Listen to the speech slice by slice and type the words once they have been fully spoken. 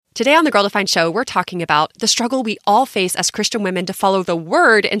Today on the Girl Defined Show, we're talking about the struggle we all face as Christian women to follow the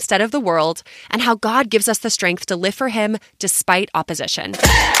word instead of the world, and how God gives us the strength to live for him despite opposition.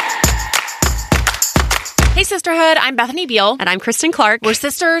 Hey, Sisterhood, I'm Bethany Beal. And I'm Kristen Clark. We're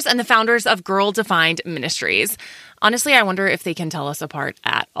sisters and the founders of Girl Defined Ministries. Honestly, I wonder if they can tell us apart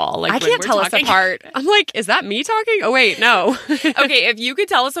at all. I can't tell us apart. I'm like, is that me talking? Oh, wait, no. Okay, if you could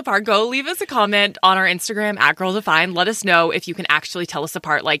tell us apart, go leave us a comment on our Instagram at Girl Defined. Let us know if you can actually tell us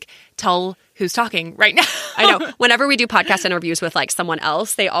apart. Like, tell who's talking right now. I know. Whenever we do podcast interviews with like someone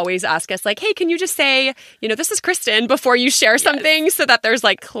else, they always ask us like, hey, can you just say, this is Kristen before you share something so that there's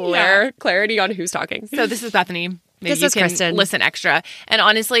like clarity on who's talking. So this is Bethany. Maybe this is you can Kristen. Listen extra. And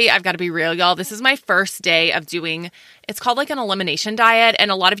honestly, I've got to be real, y'all. This is my first day of doing, it's called like an elimination diet. And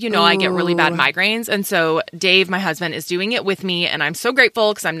a lot of you know I get really bad migraines. And so Dave, my husband, is doing it with me. And I'm so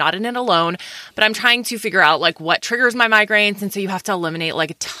grateful because I'm not in it alone. But I'm trying to figure out like what triggers my migraines. And so you have to eliminate like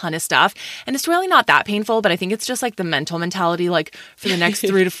a ton of stuff. And it's really not that painful. But I think it's just like the mental mentality. Like for the next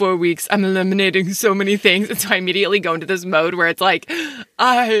 3 to 4 weeks, I'm eliminating so many things. And so I immediately go into this mode where it's like,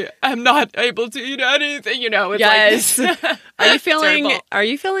 I am not able to eat anything. It's yes. Are you feeling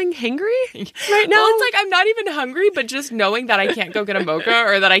hangry right now? Well, it's like I'm not even hungry, but just knowing that I can't go get a mocha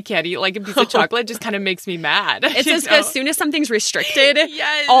or that I can't eat like a piece of chocolate just kind of makes me mad. It's just as soon as something's restricted,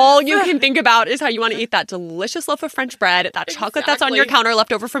 all you can think about is how you want to eat that delicious loaf of French bread, that chocolate that's on your counter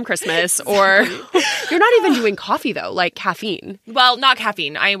left over from Christmas, or you're not even doing coffee though, like caffeine. Well, not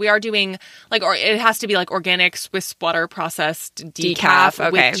caffeine. We are doing or it has to be like organic Swiss water processed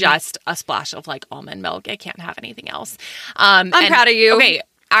decaf with just a splash of like almond milk. I can't have anything else. I'm proud of you. Okay.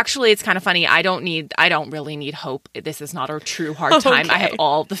 Actually, it's kind of funny. I don't really need hope. This is not a true hard time. I have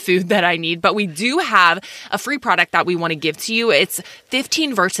all the food that I need, but we do have a free product that we want to give to you. It's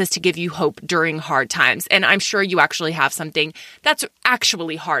 15 verses to give you hope during hard times. And I'm sure you actually have something that's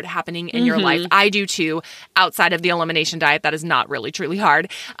actually hard happening in your life. I do too, outside of the elimination diet. That is not really truly hard.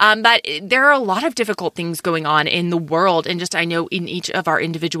 But there are a lot of difficult things going on in the world and just, I know, in each of our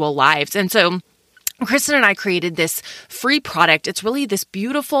individual lives. And so Kristen and I created this free product. It's really this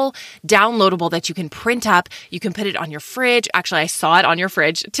beautiful downloadable that you can print up. You can put it on your fridge. Actually, I saw it on your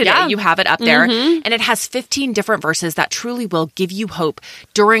fridge today. Yeah. You have it up there. And it has 15 different verses that truly will give you hope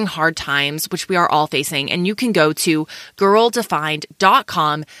during hard times, which we are all facing. And you can go to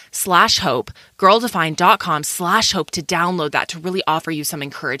girldefined.com/hope, girldefined.com/hope to download that to really offer you some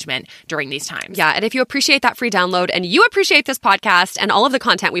encouragement during these times. Yeah. And if you appreciate that free download and you appreciate this podcast and all of the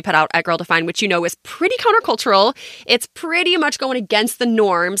content we put out at Girl Defined, which is pretty countercultural. It's pretty much going against the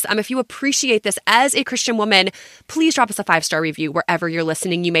norms. If you appreciate this as a Christian woman, please drop us a 5-star review wherever you're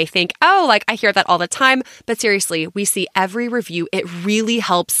listening. You may think, I hear that all the time. But seriously, we see every review. It really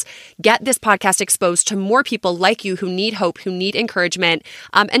helps get this podcast exposed to more people like you who need hope, who need encouragement,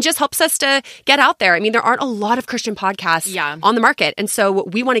 and just helps us to get out there. There aren't a lot of Christian podcasts on the market. And so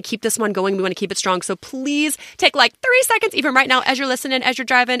we want to keep this one going. We want to keep it strong. So please take 3 seconds, even right now, as you're listening, as you're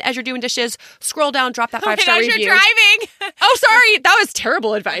driving, as you're doing dishes, scroll down, drop that 5-star review. You're driving. Oh, sorry. That was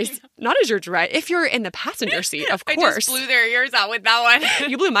terrible advice. Not as you're driving. If you're in the passenger seat, of course. I just blew their ears out with that one.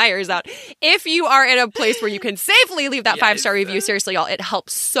 You blew my ears out. If you are in a place where you can safely leave that 5-star review, seriously, y'all, it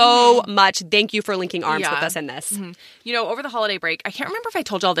helps so much. Thank you for linking arms with us in this. Over the holiday break, I can't remember if I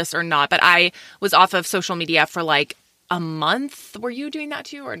told y'all this or not, but I was off of social media for a month. Were you doing that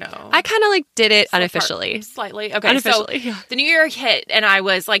too or no? I kind of did it unofficially. Slightly. Okay. Unofficially. So the new year hit and I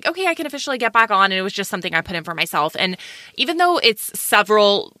was like, okay, I can officially get back on. And it was just something I put in for myself. And even though it's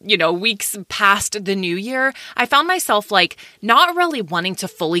several, weeks past the new year, I found myself not really wanting to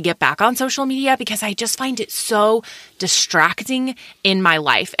fully get back on social media because I just find it so distracting in my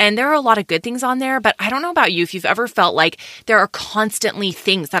life. And there are a lot of good things on there, but I don't know about you if you've ever felt like there are constantly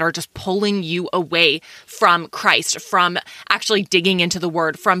things that are just pulling you away from Christ, from actually digging into the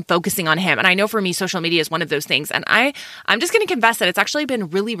word, from focusing on him. And I know for me, social media is one of those things. And I'm just going to confess that it's actually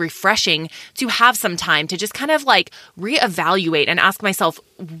been really refreshing to have some time to just kind of reevaluate and ask myself,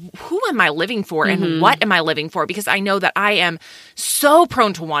 who am I living for and what am I living for? Because I know that I am so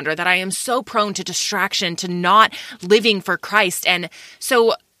prone to wander, that I am so prone to distraction, to not living for Christ. And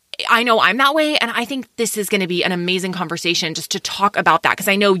so I know I'm that way, and I think this is going to be an amazing conversation just to talk about that, because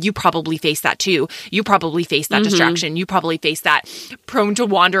I know you probably face that too. You probably face that distraction. You probably face that prone to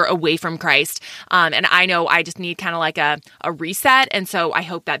wander away from Christ. And I know I just need kind of like a reset, and so I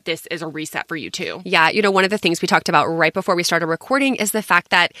hope that this is a reset for you too. Yeah, one of the things we talked about right before we started recording is the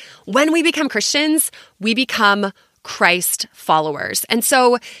fact that when we become Christians, we become Christ followers. And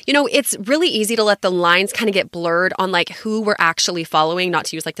so, it's really easy to let the lines kind of get blurred on like who we're actually following, not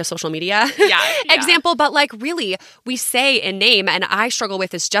to use like the social media example, but like really we say in name, and I struggle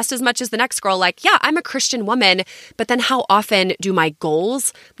with this just as much as the next girl, like, yeah, I'm a Christian woman, but then how often do my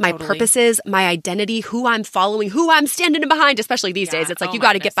goals, my purposes, my identity, who I'm following, who I'm standing behind, especially these days, it's like you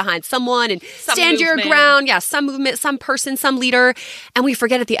got to get behind someone and stand your ground. Yeah, some movement, some person, some leader. And we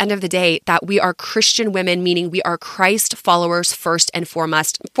forget at the end of the day that we are Christian women, meaning we are Christ followers first and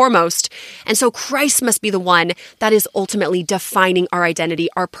foremost. And so Christ must be the one that is ultimately defining our identity,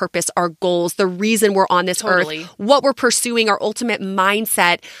 our purpose, our goals, the reason we're on this earth, what we're pursuing, our ultimate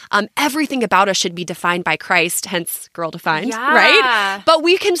mindset. Everything about us should be defined by Christ, hence girl defined, right? But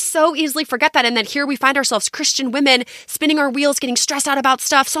we can so easily forget that. And then here we find ourselves Christian women spinning our wheels, getting stressed out about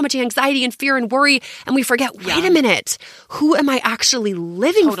stuff, so much anxiety and fear and worry. And we forget, wait a minute, who am I actually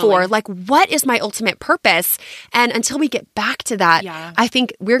living for? Like, what is my ultimate purpose? And until we get back to that, I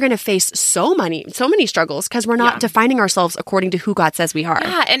think we're going to face so many struggles because we're not defining ourselves according to who God says we are.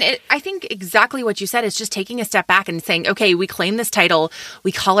 Yeah, and I think exactly what you said is just taking a step back and saying, okay, we claim this title,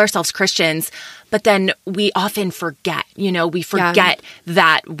 we call ourselves Christians, but then we often forget, we forget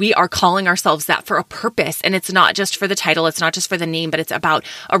that we are calling ourselves that for a purpose. And it's not just for the title, it's not just for the name, but it's about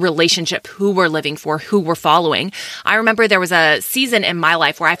a relationship, who we're living for, who we're following. I remember there was a season in my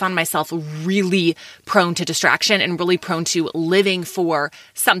life where I found myself really prone to distraction and really prone to living for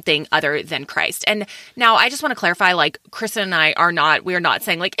something other than Christ. And now I just want to clarify, like, Kristen and I we're not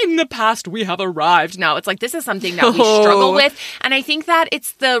saying like, in the past we have arrived. No, it's like, this is something that we struggle with. And I think that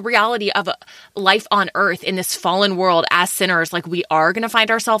it's the reality of life on earth in this fallen world as sinners. Like, we are going to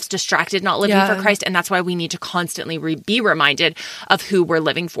find ourselves distracted, not living for Christ. And that's why we need to constantly be reminded of who we're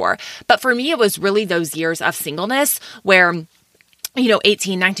living for. But for me, it was really those years of singleness where,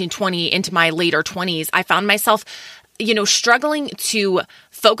 18, 19, 20 into my later 20s, I found myself, struggling to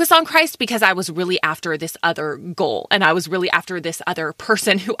focus on Christ because I was really after this other goal. And I was really after this other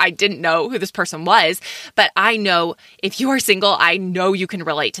person who I didn't know who this person was. But I know if you are single, I know you can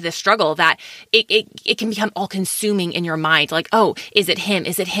relate to this struggle that it can become all consuming in your mind. Like, oh, is it him?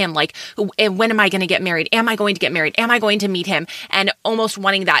 Is it him? Like, when am I going to get married? Am I going to get married? Am I going to meet him? And almost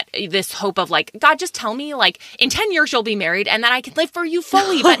wanting this hope of like, God, just tell me like in 10 years you'll be married and then I can live for you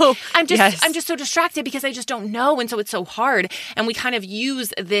fully. But I'm just so distracted because I just don't know. And so it's so hard. And we kind of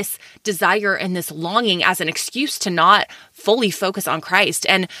use this desire and this longing as an excuse to not fully focus on Christ.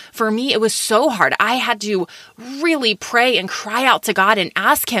 And for me, it was so hard. I had to really pray and cry out to God and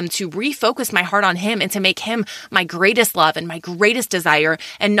ask him to refocus my heart on him and to make him my greatest love and my greatest desire,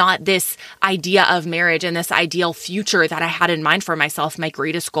 and not this idea of marriage and this ideal future that I had in mind for myself, my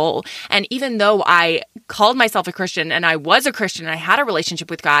greatest goal. And even though I called myself a Christian and I was a Christian and I had a relationship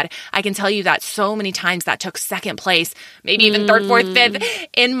with God, I can tell you that so many times that took second place, maybe even third, fourth, fifth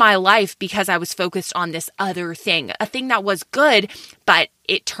in my life because I was focused on this other thing, a thing that was good, but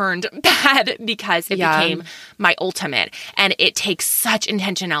it turned bad because it became my ultimate. And it takes such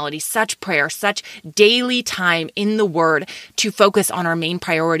intentionality, such prayer, such daily time in the Word to focus on our main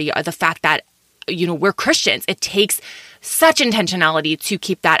priority, or the fact that, we're Christians. It takes such intentionality to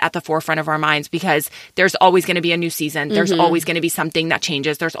keep that at the forefront of our minds because there's always going to be a new season. There's always going to be something that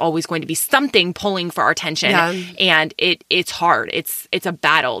changes. There's always going to be something pulling for our attention. And it's hard. It's a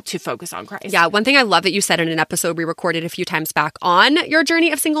battle to focus on Christ. Yeah. One thing I love that you said in an episode we recorded a few times back on your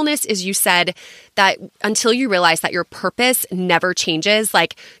journey of singleness is you said that until you realize that your purpose never changes,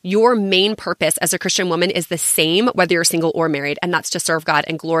 like your main purpose as a Christian woman is the same whether you're single or married, and that's to serve God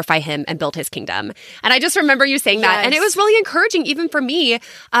and glorify him and build his kingdom. And I just remember you saying that. And it was really encouraging even for me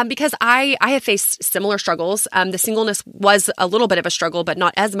because I have faced similar struggles. The singleness was a little bit of a struggle, but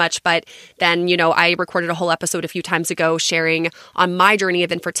not as much. But then, I recorded a whole episode a few times ago sharing on my journey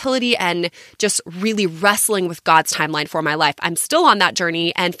of infertility and just really wrestling with God's timeline for my life. I'm still on that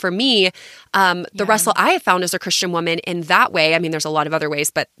journey. And for me, the wrestle I have found as a Christian woman in that way, I mean, there's a lot of other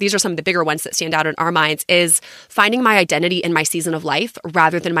ways, but these are some of the bigger ones that stand out in our minds, is finding my identity in my season of life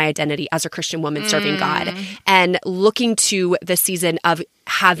rather than my identity as a Christian woman serving God, and looking to the season of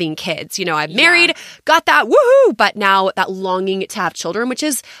having kids. I'm married, got that, woohoo! But now that longing to have children, which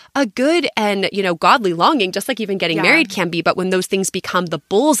is a good and, godly longing, just like even getting married can be. But when those things become the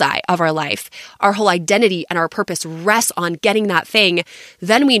bullseye of our life, our whole identity and our purpose rests on getting that thing,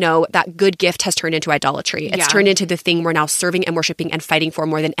 then we know that good gift has turned into idolatry. It's turned into the thing we're now serving and worshiping and fighting for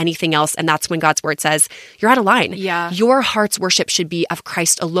more than anything else. And that's when God's word says, you're out of line. Your heart's worship should be of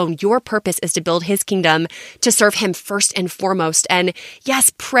Christ alone. Your purpose is to build his kingdom, to serve him first and foremost. And yes,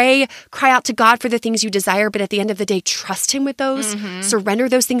 pray, cry out to God for the things you desire, but at the end of the day, trust him with those, surrender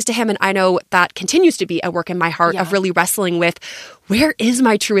those things to him. And I know that continues to be a work in my heart of really wrestling with, where is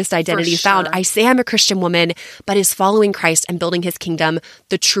my truest identity found? I say I'm a Christian woman, but is following Christ and building his kingdom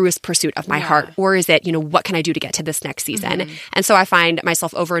the truest pursuit of my heart? Or is it, what can I do to get to this next season? And so I find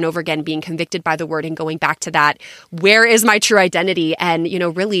myself over and over again being convicted by the word and going back to that. Where is my true identity? And,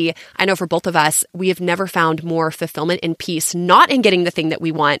 really, I know for both of us, we have never found more fulfillment and peace, not in getting the thing that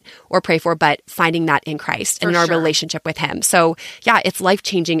we want or pray for, but finding that in Christ and in our relationship with him. So yeah, it's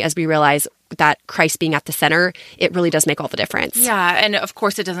life-changing as we realize that Christ being at the center, it really does make all the difference. Yeah. And of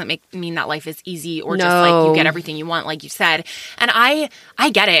course, it doesn't mean that life is easy or just like you get everything you want, like you said. And I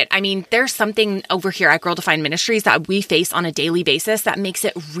get it. I mean, there's something over here at Girl Defined Ministries that we face on a daily basis that makes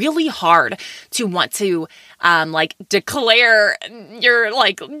it really hard to want to declare your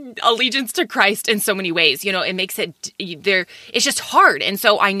allegiance to Christ in so many ways. It makes it's just hard. And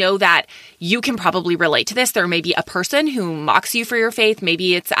so I know that you can probably relate to this. There may be a person who mocks you for your faith.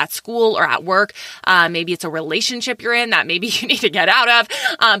 Maybe it's at school or at work. Maybe it's a relationship you're in that maybe you need to get out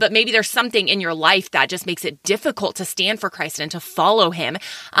of. But maybe there's something in your life that just makes it difficult to stand for Christ and to follow him.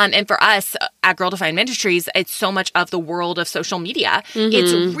 And for us at Girl Defined Ministries, it's so much of the world of social media.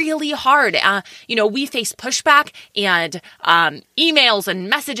 It's really hard. We face pushback and emails and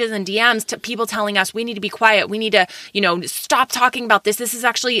messages and DMs to people telling us we need to be quiet. We need to, stop talking about this. This is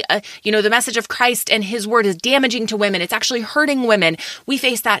actually, the message of Christ and his word is damaging to women. It's actually hurting women. We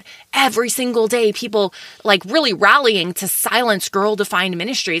face that every single day. People really rallying to silence Girl Defined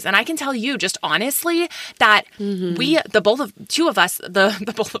Ministries. And I can tell you just honestly that the two of us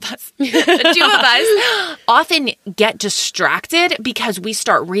often get distracted because we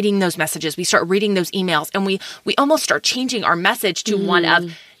start reading those messages. We start reading those emails and we almost start changing our message to one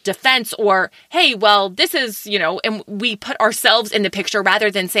of defense or, hey, well, this is, and we put ourselves in the picture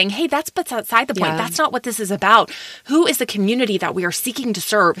rather than saying, hey, that's beside the point. That's not what this is about. Who is the community that we are seeking to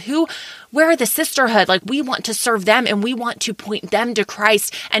serve? Where are the sisterhood? We want to serve them and we want to point them to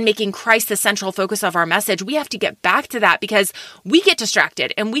Christ and making Christ the central focus of our message. We have to get back to that because we get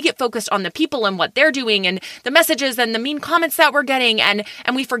distracted and we get focused on the people and what they're doing and the messages and the mean comments that we're getting. And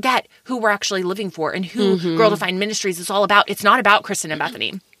we forget who we're actually living for and who Girl Defined Ministries is all about. It's not about Kristen and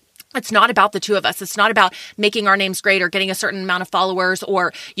Bethany. It's not about the two of us. It's not about making our names great or getting a certain amount of followers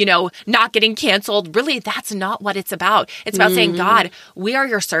or, not getting canceled. Really, that's not what it's about. It's about saying, God, we are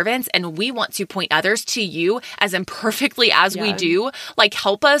your servants and we want to point others to you as imperfectly as we do.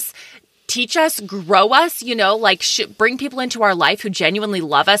 Help us. Teach us, grow us, bring people into our life who genuinely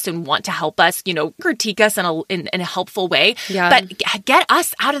love us and want to help us, critique us in a helpful way. Yeah. But get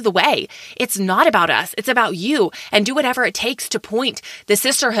us out of the way. It's not about us. It's about you and do whatever it takes to point the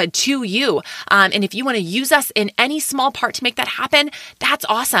sisterhood to you. And if you want to use us in any small part to make that happen, that's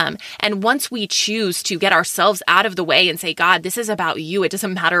awesome. And once we choose to get ourselves out of the way and say, God, this is about you. It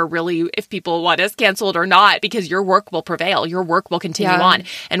doesn't matter really if people want us canceled or not, because your work will prevail. Your work will continue on.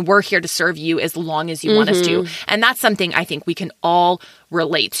 And we're here to serve you as long as you want us to. And that's something I think we can all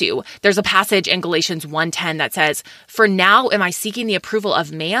relate to. There's a passage in Galatians 1:10 that says, "For now am I seeking the approval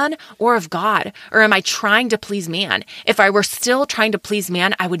of man or of God? Or am I trying to please man? If I were still trying to please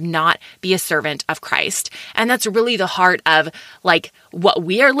man, I would not be a servant of Christ." And that's really the heart of what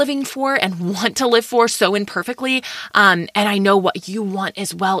we are living for and want to live for so imperfectly. And I know what you want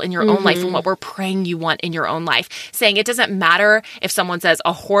as well in your own life and what we're praying you want in your own life. Saying it doesn't matter if someone says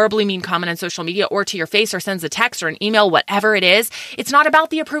a horribly mean comment on social media or to your face or sends a text or an email, whatever it is. It's not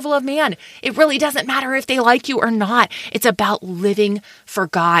about the approval of man. It really doesn't matter if they like you or not. It's about living for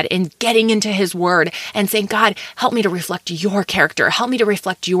God and getting into his word and saying, God, help me to reflect your character. Help me to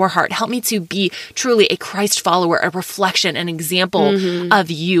reflect your heart. Help me to be truly a Christ follower, a reflection, an example of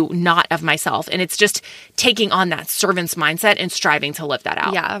you, not of myself. And it's just taking on that servant's mindset and striving to live that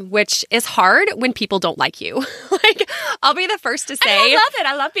out. Yeah, which is hard when people don't like you. I'll be the first to say. And I love it.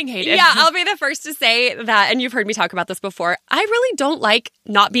 I love being hated. Yeah, I'll be the first to say that, and you've heard me talk about this before, I really don't like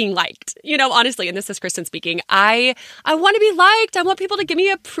not being liked. Honestly, and this is Kristen speaking, I want to be liked. I want people to give me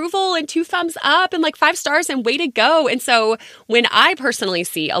approval and 2 thumbs up and 5 stars and way to go. And so when I personally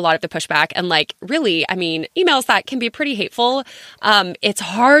see a lot of the pushback and really, emails that can be pretty hateful, it's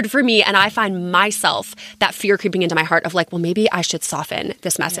hard for me. And I find myself that fear creeping into my heart of well, maybe I should soften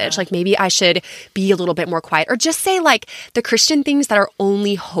this message. Yeah. Maybe I should be a little bit more quiet or just say the Christian things that are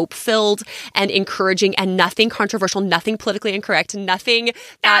only hope-filled and encouraging and nothing controversial, nothing politically incorrect, nothing nothing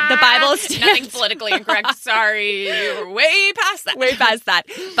that the Bible stands. Nothing politically incorrect. Sorry. You're way past that. Way past that.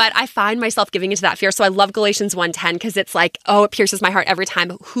 But I find myself giving into that fear. So I love Galatians 1:10 because it's like, oh, it pierces my heart every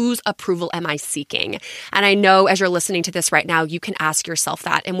time. Whose approval am I seeking? And I know as you're listening to this right now, you can ask yourself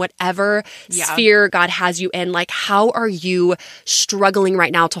that in whatever sphere God has you in. Like, how are you struggling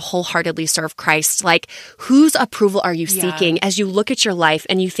right now to wholeheartedly serve Christ? Like, whose approval are you seeking as you look at your life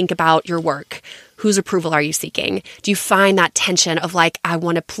and you think about your work? Whose approval are you seeking? Do you find that tension of like, I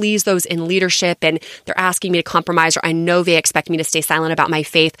want to please those in leadership and they're asking me to compromise, or I know they expect me to stay silent about my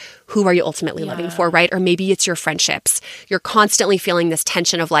faith? Who are you ultimately living for, right? Or maybe it's your friendships. You're constantly feeling this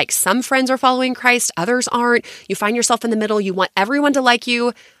tension of like, some friends are following Christ, others aren't. You find yourself in the middle. You want everyone to like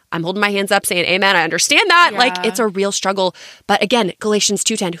you. I'm holding my hands up saying, amen, I understand that. Yeah. Like, it's a real struggle. But again, Galatians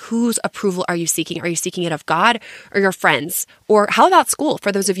 2:10, whose approval are you seeking? Are you seeking it of God or your friends? Or how about school?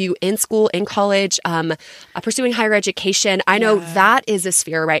 For those of you in school, in college, pursuing higher education, I know that is a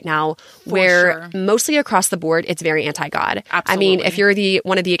sphere right now where mostly across the board, it's very anti-God. Absolutely. I mean, if you're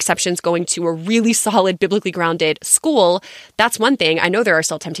one of the exceptions going to a really solid, biblically grounded school, that's one thing. I know there are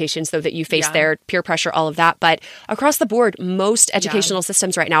still temptations, though, that you face there, peer pressure, all of that. But across the board, most educational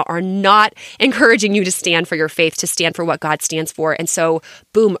systems right now are not encouraging you to stand for your faith, to stand for what God stands for. And so,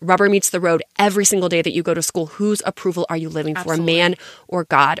 boom, rubber meets the road every single day that you go to school. Whose approval are you living for, man or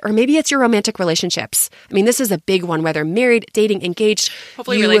God? Or maybe it's your romantic relationships. I mean, this is a big one, whether married, dating, engaged.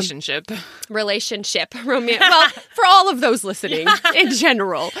 Hopefully relationship. Well, for all of those listening in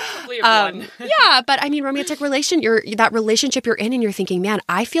general. Yeah, but I mean, romantic that relationship you're in and you're thinking, man,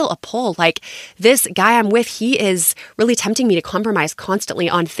 I feel a pull. Like, this guy I'm with, he is really tempting me to compromise constantly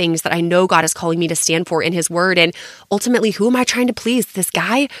on things that I know God is calling me to stand for in his word. And ultimately, who am I trying to please? This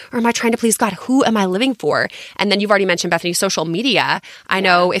guy? Or am I trying to please God? Who am I living for? And then you've already mentioned, Bethany, social media. I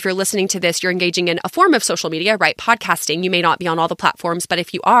know if you're listening to this, you're engaging in a form of social media, right? Podcasting. You may not be on all the platforms, but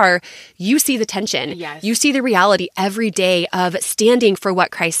if you are, you see the tension. Yes. You see the reality every day of standing for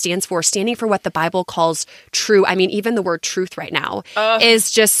what Christ stands for, standing for what the Bible calls true. I mean, even the word truth right now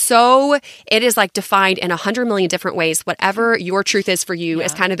is just so, it is like defined in 100 million different ways. Whatever your truth is for you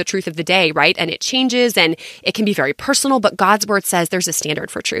is kind of the truth of the day, right? And it changes and it can be very personal, but God's word says there's a standard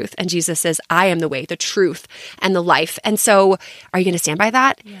for truth. And Jesus says, I am the way, the truth, and the life. And so are you going to stand by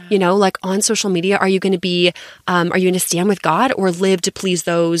that? Yeah. You know, like on social media, are you going to stand with God or live to please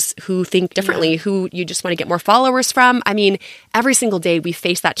those who think differently, who you just want to get more followers from? I mean, every single day we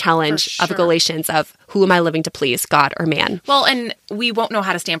face that challenge of Galatians of who am I living to please, God or man? Well, and we won't know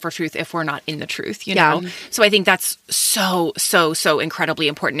how to stand for truth if we're not in the truth, you know? So I think that's so incredibly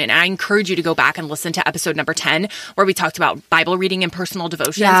important. And I encourage you to go back and listen to episode number 10, where we talked about Bible reading and personal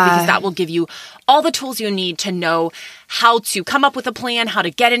devotions, because that will give you all the tools you need to know how to come up with a plan, how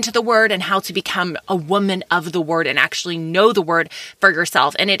to get into the word, and how to become a woman of the word and actually know the word for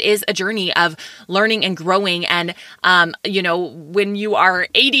yourself. And it is a journey of learning and growing. And, you know, when you are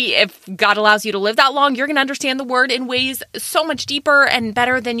 80, if God allows you to live that long, you're going to understand the word in ways so much deeper and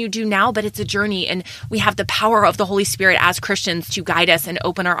better than you do now. But it's a journey. And we have the power of the Holy Spirit as Christians to guide us and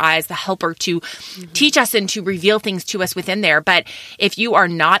open our eyes, the helper to teach us and to reveal things to us within there. But if you are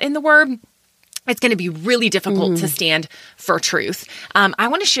not in the word, it's going to be really difficult to stand for truth. I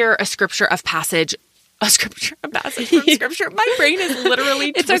want to share a scripture passage from scripture. My brain is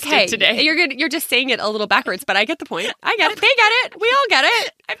literally twisted today. You're good. You're just saying it a little backwards, but I get the point. I get it. They get it. We all get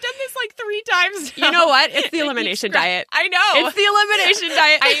it. I've done this like 3 times now. You know what? It's the elimination diet. I know. It's the elimination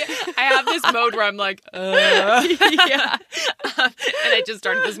diet. I have this mode where I'm like, yeah. And I just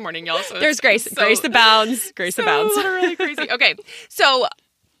started this morning, y'all. So there's grace. Grace abounds. Grace abounds. Literally crazy. Okay. So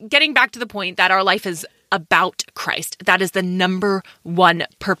getting back to the point that our life is about Christ. That is the number one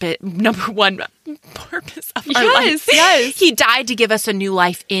purpose of our life. Yes. He died to give us a new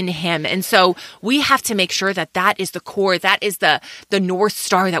life in him. And so we have to make sure that that is the core, that is the North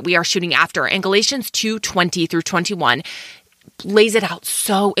Star that we are shooting after. And Galatians 2:20 through 21 lays it out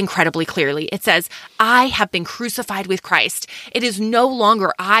so incredibly clearly. It says, I have been crucified with Christ. It is no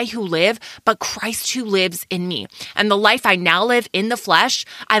longer I who live, but Christ who lives in me. And the life I now live in the flesh,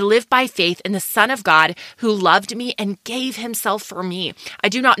 I live by faith in the Son of God who loved me and gave himself for me. I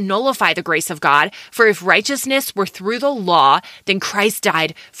do not nullify the grace of God, for if righteousness were through the law, then Christ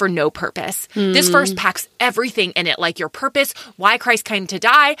died for no purpose. This verse packs everything in it, like your purpose, why Christ came to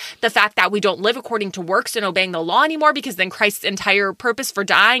die, the fact that we don't live according to works and obeying the law anymore, because then Christ's entire purpose for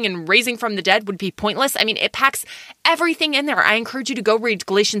dying and raising from the dead would be pointless. I mean, it packs everything in there. I encourage you to go read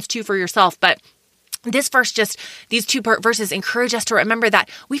Galatians 2 for yourself, but this verse, just these two verses encourage us to remember that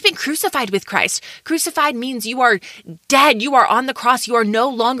we've been crucified with Christ. Crucified means you are dead. You are on the cross. You are no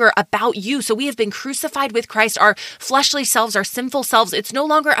longer about you. So we have been crucified with Christ. Our fleshly selves, our sinful selves, it's no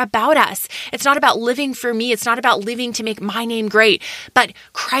longer about us. It's not about living for me. It's not about living to make my name great. But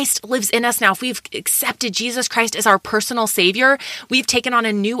Christ lives in us now. If we've accepted Jesus Christ as our personal Savior, we've taken on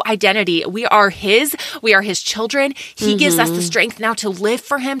a new identity. We are His. We are His children. He gives us the strength now to live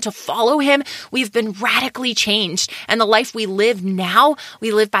for Him, to follow Him. We've been radically changed. And the life we live now,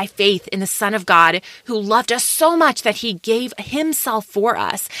 we live by faith in the Son of God who loved us so much that He gave Himself for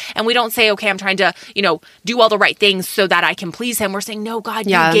us. And we don't say, okay, I'm trying to, do all the right things so that I can please Him. We're saying, no, God,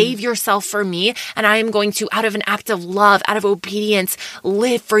 you gave yourself for me. And I am going to, out of an act of love, out of obedience,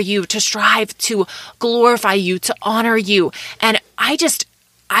 live for you, to strive to glorify you, to honor you. And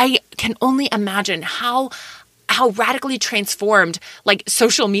I can only imagine how radically transformed, like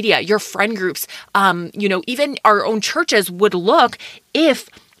social media, your friend groups, even our own churches would look if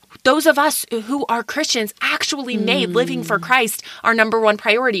those of us who are Christians actually made living for Christ our number one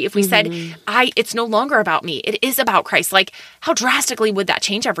priority. If we said, it's no longer about me, it is about Christ, like how drastically would that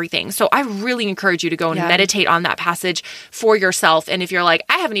change everything? So I really encourage you to go and meditate on that passage for yourself. And if you're like,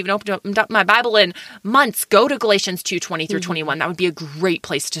 I haven't even opened up my Bible in months, go to Galatians 2:20 through 21. That would be a great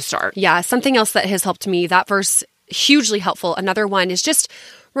place to start. Yeah, something else that has helped me, that verse, hugely helpful. Another one is just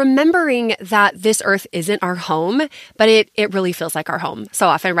remembering that this earth isn't our home, but it really feels like our home so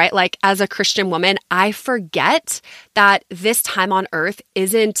often, right? Like as a Christian woman, I forget that this time on earth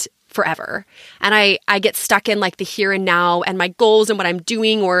isn't forever. And I get stuck in like the here and now and my goals and what I'm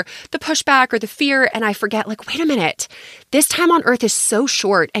doing or the pushback or the fear. And I forget, like, wait a minute, this time on earth is so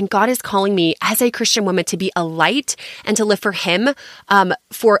short. And God is calling me as a Christian woman to be a light and to live for Him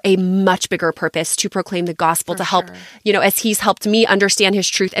for a much bigger purpose, to proclaim the gospel, to help, as He's helped me understand His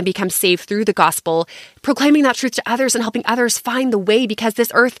truth and become saved through the gospel, proclaiming that truth to others and helping others find the way, because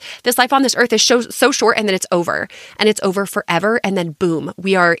this life on this earth is so short, and then it's over, and it's over forever. And then boom,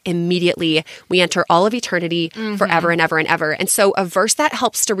 we enter all of eternity forever and ever and ever. And so a verse that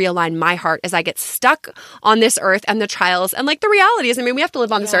helps to realign my heart as I get stuck on this earth and the trials and like the realities. I mean, we have to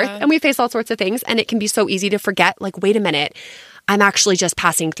live on this earth and we face all sorts of things, and it can be so easy to forget, like, wait a minute, I'm actually just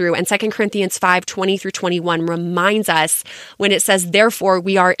passing through. And 2 Corinthians 5:20 through 21 reminds us when it says, therefore,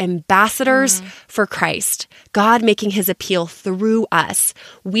 we are ambassadors for Christ, God making His appeal through us.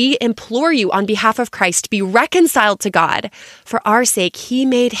 We implore you on behalf of Christ, be reconciled to God. For our sake, He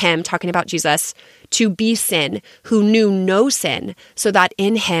made Him, talking about Jesus, to be sin, who knew no sin, so that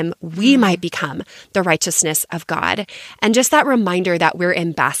in Him we might become the righteousness of God. And just that reminder that we're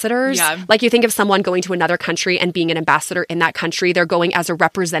ambassadors. Like you think of someone going to another country and being an ambassador in that country, they're going as a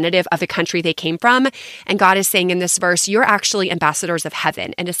representative of the country they came from. And God is saying in this verse, you're actually ambassadors of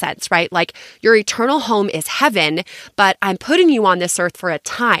heaven in a sense, right? Like your eternal home is heaven, but I'm putting you on this earth for a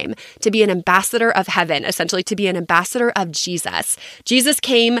time to be an ambassador of heaven, essentially to be an ambassador of Jesus. Jesus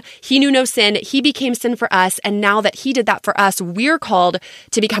came, He knew no sin, He became sin for us, and now that He did that for us, we're called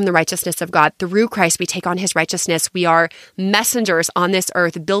to become the righteousness of God. Through Christ, we take on His righteousness. We are messengers on this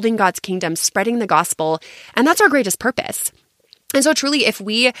earth, building God's kingdom, spreading the gospel, and that's our greatest purpose. And so truly, if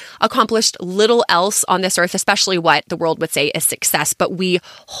we accomplished little else on this earth, especially what the world would say is success, but we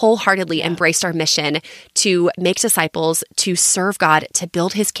wholeheartedly embraced our mission to make disciples, to serve God, to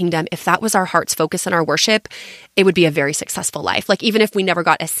build His kingdom, if that was our heart's focus in our worship, it would be a very successful life. Like even if we never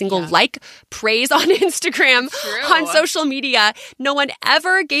got a single praise on Instagram, on social media, no one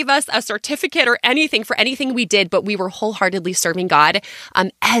ever gave us a certificate or anything for anything we did, but we were wholeheartedly serving God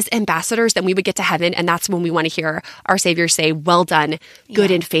as ambassadors, then we would get to heaven. And that's when we want to hear our Savior say, well done, good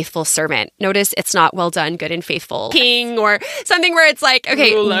and faithful servant. Notice it's not well done, good and faithful king or something where it's like,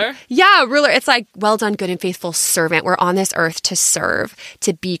 okay. Ruler. Yeah, ruler. It's like, well done, good and faithful servant. We're on this earth to serve,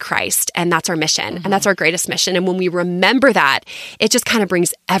 to be Christ. And that's our mission. And that's our greatest mission. And when we remember that, it just kind of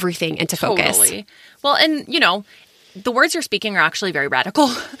brings everything into focus. Totally. Well, and the words you're speaking are actually very radical.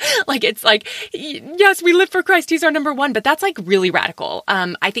 Like, it's like, yes, we live for Christ. He's our number one, but that's like really radical.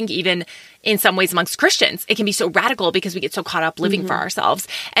 I think even in some ways amongst Christians, it can be so radical because we get so caught up living for ourselves.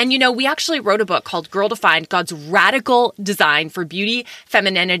 And, we actually wrote a book called Girl Defined, God's Radical Design for Beauty,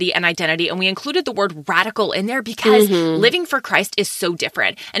 Femininity, and Identity. And we included the word radical in there because living for Christ is so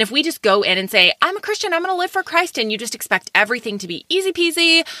different. And if we just go in and say, I'm a Christian, I'm going to live for Christ, and you just expect everything to be easy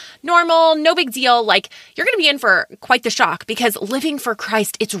peasy, normal, no big deal, like you're going to be in for quite the shock, because living for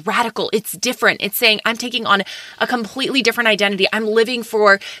Christ, it's radical, it's different. It's saying, I'm taking on a completely different identity. I'm living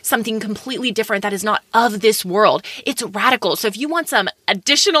for something completely completely different, that is not of this world. It's radical. So if you want some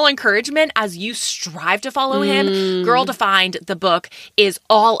additional encouragement as you strive to follow him, Girl Defined, the book, is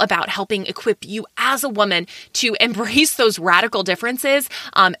all about helping equip you as a woman to embrace those radical differences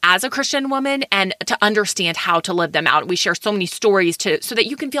as a Christian woman and to understand how to live them out. We share so many stories so that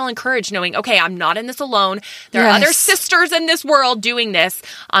you can feel encouraged knowing, okay, I'm not in this alone. There are other sisters in this world doing this.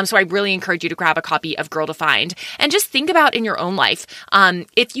 So I really encourage you to grab a copy of Girl Defined and just think about in your own life,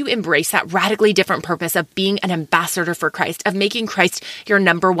 if you embrace that radically different purpose of being an ambassador for Christ, of making Christ your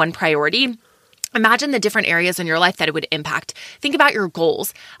number one priority. Imagine the different areas in your life that it would impact. Think about your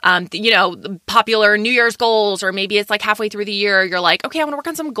goals. Popular New Year's goals, or maybe it's like halfway through the year, you're like, okay, I want to work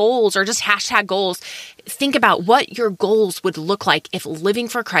on some goals, or just hashtag goals. Think about what your goals would look like if living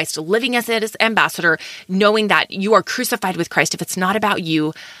for Christ, living as an ambassador, knowing that you are crucified with Christ. If it's not about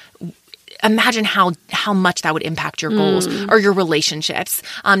you, imagine how much that would impact your goals or your relationships.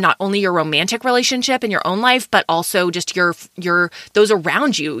 Not only your romantic relationship in your own life, but also just your those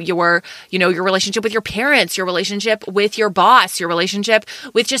around you, your relationship with your parents, your relationship with your boss, your relationship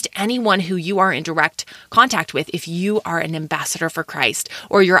with just anyone who you are in direct contact with. If you are an ambassador for Christ,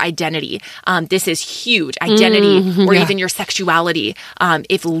 or your identity, this is huge. Identity, or even your sexuality.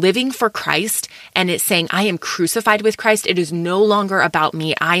 If living for Christ and it's saying, I am crucified with Christ, it is no longer about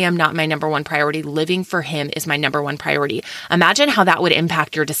me. I am not my number one priority. Living for him is my number one priority. Imagine how that would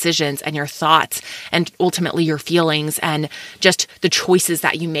impact your decisions and your thoughts and ultimately your feelings and just the choices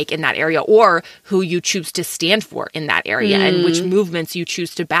that you make in that area, or who you choose to stand for in that area and which movements you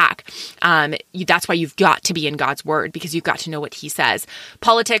choose to back. That's why you've got to be in God's word, because you've got to know what he says.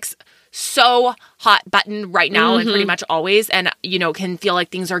 Politics, so hot button right now and pretty much always, and can feel like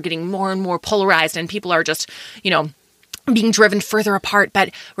things are getting more and more polarized and people are just being driven further apart.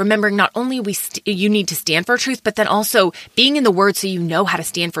 But remembering not only you need to stand for truth, but then also being in the word so you know how to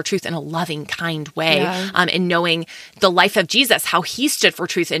stand for truth in a loving, kind way. And knowing the life of Jesus, how he stood for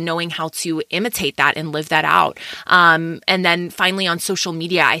truth, and knowing how to imitate that and live that out. And then finally on social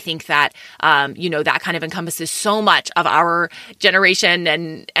media, I think that, that kind of encompasses so much of our generation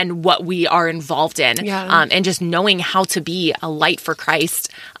and what we are involved in. And just knowing how to be a light for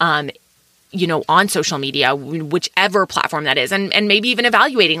Christ, on social media, whichever platform that is, and maybe even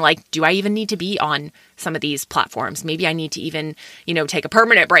evaluating, like, do I even need to be on some of these platforms? Maybe I need to even, take a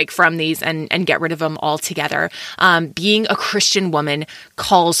permanent break from these and get rid of them altogether. Being a Christian woman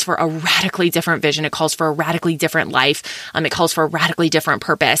calls for a radically different vision. It calls for a radically different life. It calls for a radically different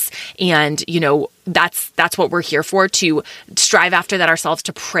purpose. And, that's what we're here for, to strive after that ourselves,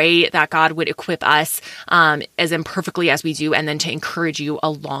 to pray that God would equip us as imperfectly as we do, and then to encourage you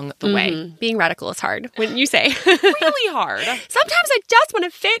along the way. Being radical is hard, wouldn't you say? Really hard. Sometimes I just want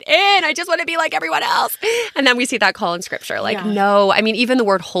to fit in. I just want to be like everyone else. And then we see that call in scripture. No, I mean, even the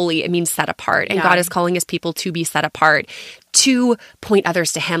word holy, it means set apart. And God is calling his people to be set apart, to point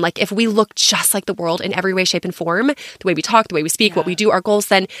others to him. Like, if we look just like the world in every way, shape, and form, the way we talk, the way we speak, what we do, our goals,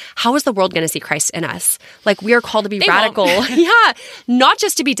 then how is the world going to see Christ in us? Like, we are called to be radical. Not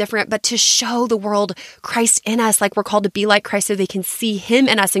just to be different, but to show the world Christ in us. Like, we're called to be like Christ so they can see him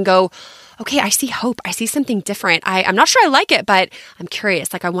in us and go, okay, I see hope. I see something different. I'm not sure I like it, but I'm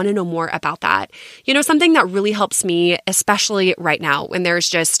curious. Like, I want to know more about that. Something that really helps me, especially right now when there's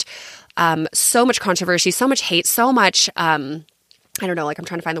just so much controversy, so much hate, so much, I don't know, like, I'm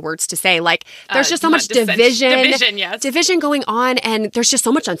trying to find the words to say, like, there's just so much division going on, and there's just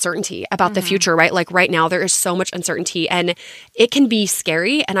so much uncertainty about the future, right? Like, right now there is so much uncertainty, and it can be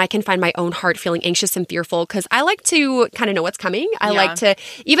scary, and I can find my own heart feeling anxious and fearful, because I like to kind of know what's coming. I like to,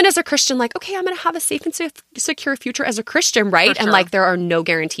 even as a Christian, like, okay, I'm going to have a safe and secure future as a Christian, right? And like, there are no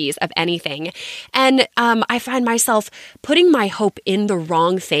guarantees of anything. And I find myself putting my hope in the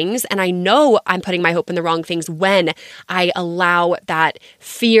wrong things, and I know I'm putting my hope in the wrong things when I allow that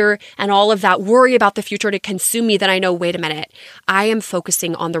fear and all of that worry about the future to consume me. Then I know, wait a minute, I am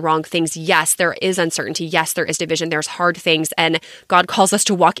focusing on the wrong things. Yes, there is uncertainty. Yes, there is division. There's hard things. And God calls us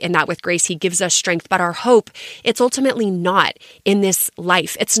to walk in that with grace. He gives us strength. But our hope, it's ultimately not in this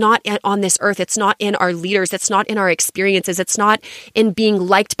life. It's not on this earth. It's not in our leaders. It's not in our experiences. It's not in being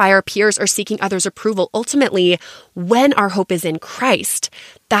liked by our peers or seeking others' approval. Ultimately, when our hope is in Christ,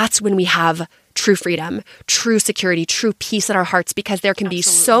 that's when we have true freedom, true security, true peace in our hearts, because there can be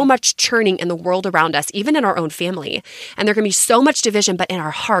so much churning in the world around us, even in our own family. And there can be so much division, but in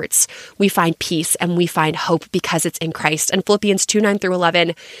our hearts, we find peace and we find hope because it's in Christ. And Philippians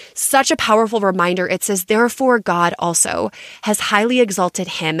 2:9-11, such a powerful reminder. It says, therefore God also has highly exalted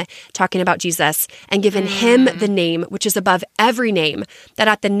him, talking about Jesus, and given him the name which is above every name, that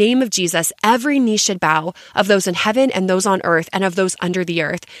at the name of Jesus, every knee should bow, of those in heaven and those on earth and of those under the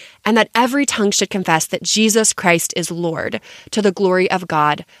earth, and that every tongue should confess that Jesus Christ is Lord, to the glory of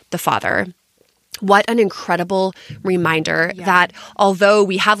God the Father. What an incredible reminder that although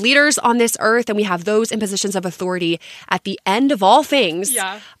we have leaders on this earth and we have those in positions of authority, at the end of all things,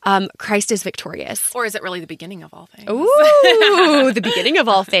 Christ is victorious. Or is it really the beginning of all things? Ooh, the beginning of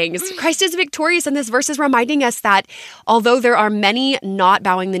all things. Christ is victorious, and this verse is reminding us that although there are many not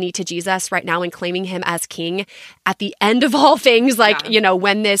bowing the knee to Jesus right now and claiming him as king, at the end of all things,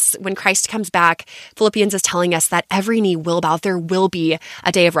 when Christ comes back, Philippians is telling us that every knee will bow. There will be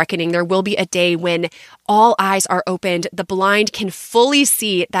a day of reckoning. There will be a day when all eyes are opened, the blind can fully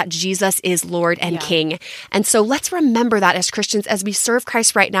see that Jesus is Lord and King. And so let's remember that as Christians, as we serve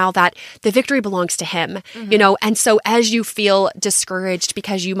Christ right now, that the victory belongs to him, And so as you feel discouraged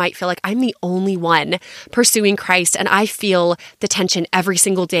because you might feel like I'm the only one pursuing Christ and I feel the tension every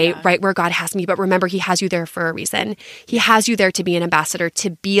single day right where God has me, but remember, he has you there for a reason. He has you there to be an ambassador,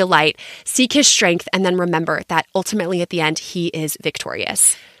 to be a light, seek his strength, and then remember that ultimately at the end, he is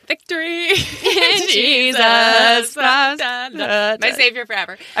victorious. Victory in Jesus. My Savior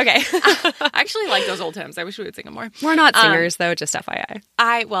forever. Okay. I actually like those old hymns. I wish we would sing them more. We're not singers, though, just FYI.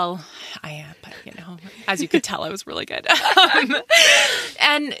 I am, but, as you could tell, I was really good.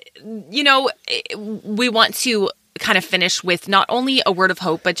 We want to kind of finish with not only a word of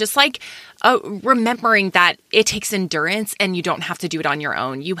hope, but just remembering that it takes endurance and you don't have to do it on your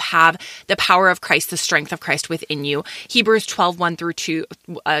own. You have the power of Christ, the strength of Christ within you. Hebrews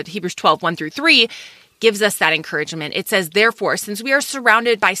 12:1-3 gives us that encouragement. It says, therefore, since we are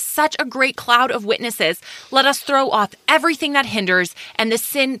surrounded by such a great cloud of witnesses, let us throw off everything that hinders and the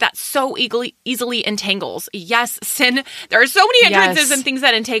sin that so easily entangles. Yes, sin. There are so many hindrances and things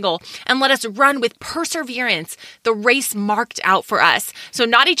that entangle. And let us run with perseverance the race marked out for us. So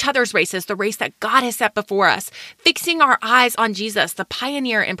not each other's races, the race that God has set before us, fixing our eyes on Jesus, the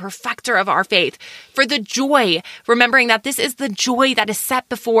pioneer and perfecter of our faith. For the joy, remembering that this is the joy that is set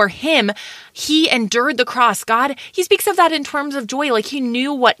before him, he endured the cross. God, he speaks of that in terms of joy, like he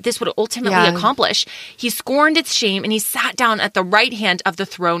knew what this would ultimately accomplish. He scorned its shame and he sat down at the right hand of the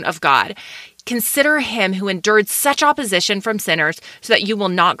throne of God. Consider him who endured such opposition from sinners so that you will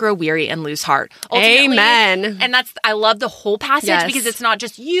not grow weary and lose heart. Ultimately, amen. And I love the whole passage because it's not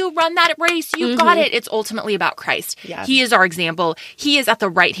just you run that race, you got it. It's ultimately about Christ. Yeah. He is our example. He is at the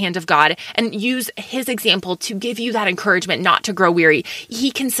right hand of God, and use his example to give you that encouragement not to grow weary.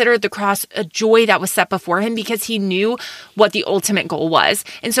 He considered the cross a joy that was set before him because he knew what the ultimate goal was.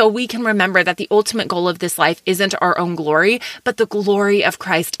 And so we can remember that the ultimate goal of this life isn't our own glory, but the glory of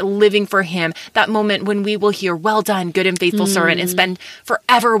Christ, living for him. That moment when we will hear, well done, good and faithful servant, and spend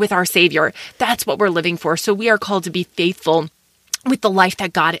forever with our Savior. That's what we're living for. So we are called to be faithful with the life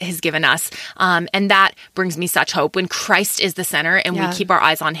that God has given us. And that brings me such hope. When Christ is the center and we keep our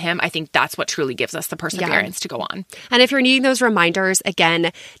eyes on him, I think that's what truly gives us the perseverance to go on. And if you're needing those reminders,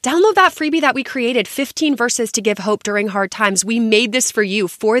 again, download that freebie that we created, 15 verses to give hope during hard times. We made this for you,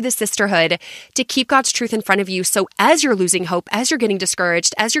 for the sisterhood, to keep God's truth in front of you. So as you're losing hope, as you're getting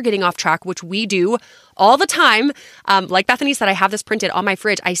discouraged, as you're getting off track, which we do all the time, like Bethany said, I have this printed on my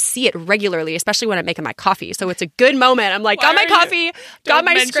fridge. I see it regularly, especially when I'm making my coffee. So it's a good moment. I'm like, got my coffee, got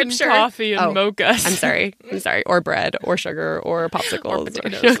my scripture. Coffee and mochas. I'm sorry. Or bread, or sugar, or popsicles. Or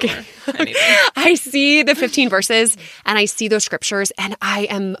potatoes. Okay. I see the 15 verses and I see those scriptures, and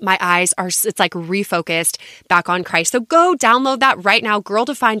my eyes are, it's like refocused back on Christ. So go download that right now,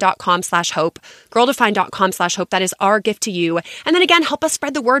 girldefine.com/hope, girldefine.com/hope. That is our gift to you. And then again, help us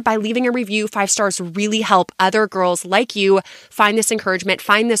spread the word by leaving a review. 5 stars really help other girls like you find this encouragement,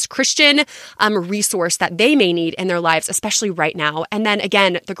 find this Christian resource that they may need in their lives, especially right now. And then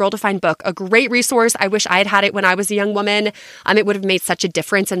again, the Girl Defined book, a great resource. I wish I had had it when I was a young woman. It would have made such a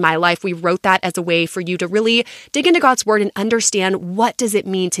difference in my life. We wrote that as a way for you to really dig into God's word and understand, what does it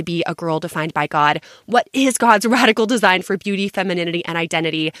mean to be a girl defined by God? What is God's radical design for beauty, femininity, and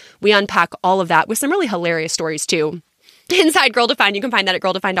identity? We unpack all of that with some really hilarious stories too. Inside Girl Defined. You can find that at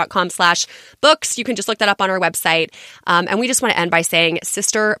girldefined.com/books. You can just look that up on our website. And we just want to end by saying,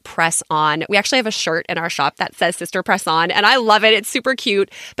 Sister Press On. We actually have a shirt in our shop that says Sister Press On, and I love it. It's super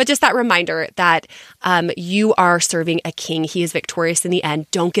cute. But just that reminder that you are serving a king. He is victorious in the end.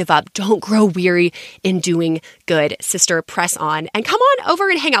 Don't give up. Don't grow weary in doing good. Sister Press On. And come on over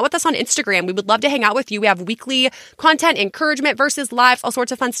and hang out with us on Instagram. We would love to hang out with you. We have weekly content, encouragement versus lives, all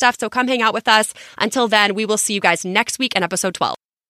sorts of fun stuff. So come hang out with us. Until then, we will see you guys next week in episode 12.